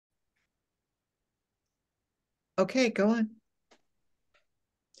Okay, go on.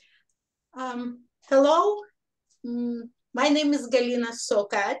 Hello, my name is Galina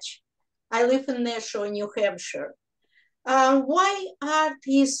Szakacs. I live in Nashua, New Hampshire. Why art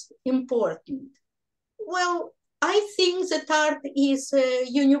is important? Well, I think that art is a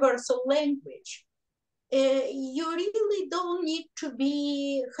universal language. You really don't need to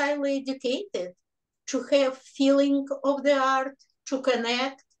be highly educated to have feeling of the art, to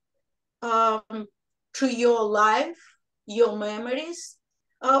connect um, to your life, your memories,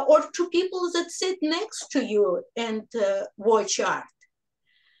 or to people that sit next to you and watch art.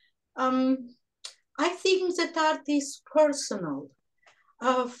 Um, I think that art is personal.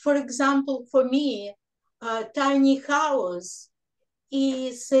 For example, for me, tiny house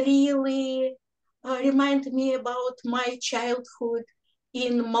is really remind me about my childhood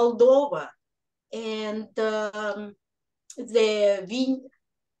in Moldova and the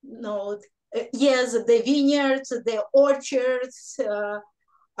no, yes, the vineyards, the orchards,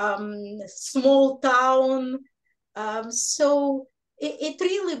 small town. So it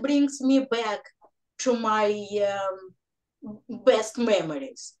really brings me back to my best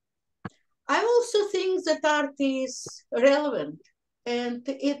memories. I also think that art is relevant and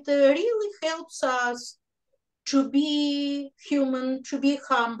it really helps us to be human, to be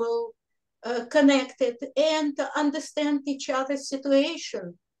humble, connected, and understand each other's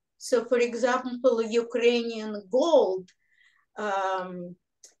situation. So, for example, Ukrainian gold um,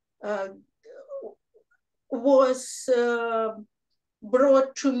 uh, was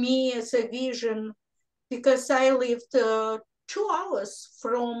brought to me as a vision because I lived 2 hours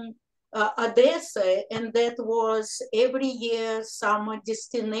from Odessa, and that was every year summer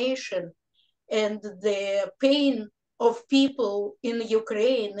destination. And the pain of people in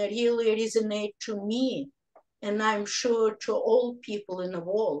Ukraine really resonate to me, and I'm sure to all people in the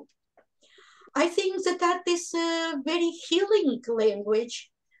world. I think that that is a very healing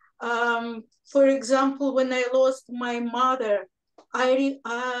language. For example, when I lost my mother, and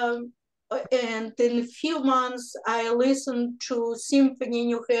in a few months I listened to Symphony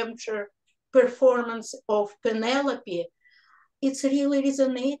New Hampshire performance of Penelope. It's really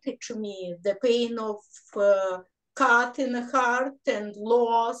resonated to me, the pain of cut in the heart and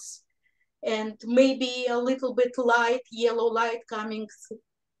loss, and maybe a little bit light, yellow light coming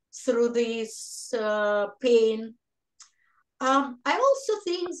through this pain. I also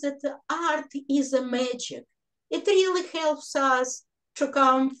think that art is a magic. It really helps us to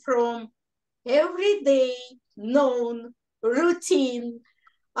come from everyday known routine,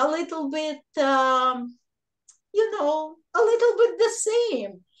 a little bit a little bit the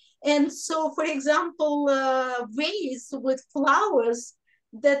same. And so, for example, vase with flowers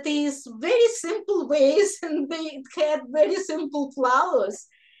that is very simple vase and they had very simple flowers.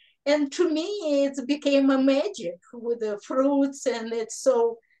 And to me, it became a magic with the fruits and it's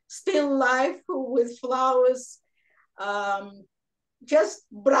so still life with flowers. Um, just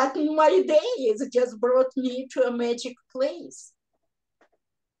brightened my day. It just brought me to a magic place.